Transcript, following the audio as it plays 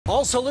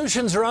Well,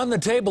 solutions are on the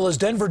table as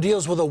Denver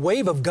deals with a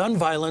wave of gun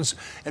violence,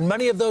 and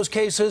many of those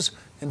cases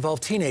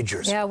involve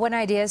teenagers. Yeah, one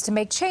idea is to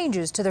make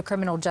changes to the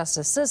criminal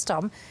justice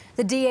system.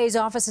 The DA's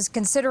office is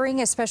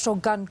considering a special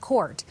gun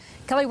court.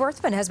 Kelly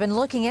Worthman has been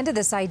looking into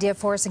this idea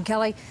for us. And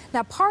Kelly,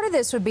 now part of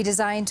this would be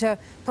designed to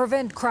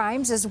prevent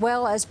crimes as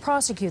well as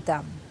prosecute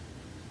them.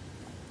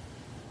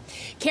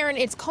 Karen,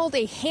 it's called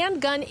a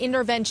handgun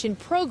intervention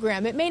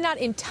program. It may not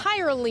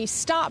entirely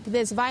stop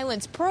this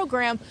violence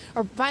problem,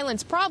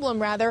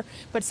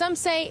 but some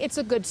say it's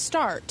a good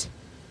start.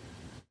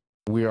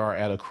 We are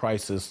at a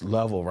crisis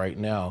level right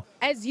now.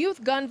 As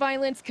youth gun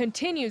violence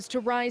continues to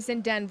rise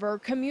in Denver,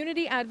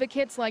 community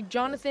advocates like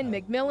Jonathan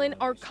McMillan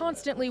are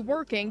constantly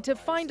working to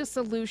find a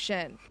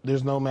solution.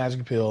 There's no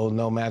magic pill,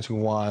 no magic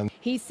wand.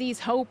 He sees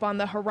hope on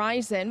the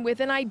horizon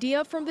with an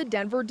idea from the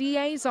Denver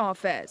DA's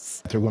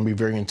office. They're going to be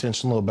very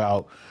intentional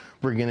about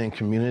bringing in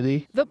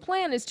community. The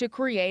plan is to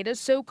create a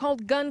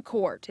so-called gun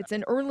court. It's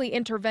an early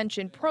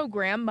intervention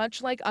program,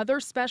 much like other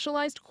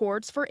specialized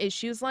courts for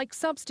issues like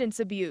substance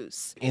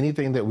abuse.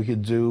 Anything that we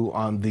could do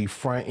on the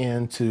front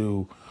end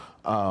to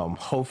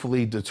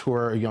hopefully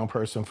deter a young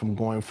person from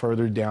going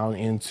further down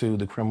into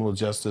the criminal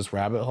justice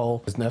rabbit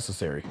hole is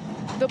necessary.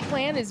 The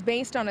plan is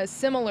based on a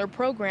similar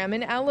program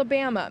in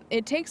Alabama.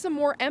 It takes a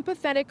more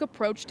empathetic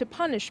approach to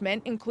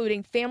punishment,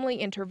 including family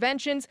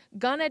interventions,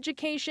 gun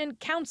education,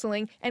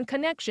 counseling, and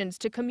connections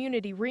to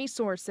community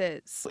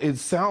resources. It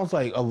sounds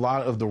like a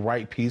lot of the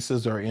right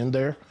pieces are in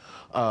there.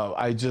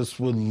 I just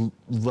would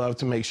love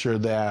to make sure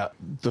that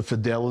the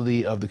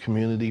fidelity of the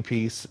community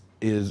piece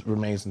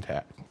remains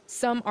intact.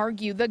 Some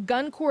argue the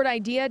gun court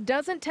idea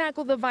doesn't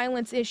tackle the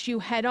violence issue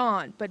head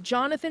on, but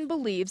Jonathan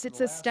believes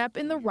it's a step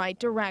in the right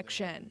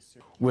direction.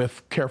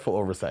 With careful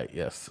oversight,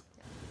 yes.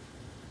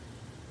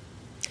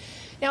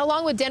 Now,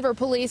 along with Denver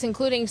police,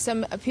 including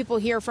some people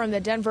here from the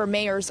Denver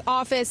mayor's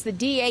office, the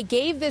DA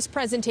gave this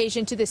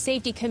presentation to the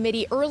safety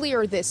committee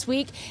earlier this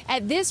week.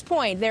 At this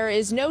point, there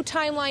is no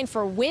timeline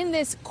for when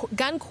this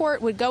gun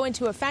court would go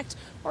into effect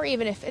or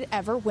even if it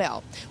ever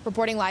will.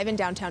 Reporting live in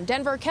downtown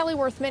Denver, Kelly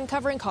Worthman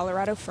covering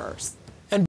Colorado First.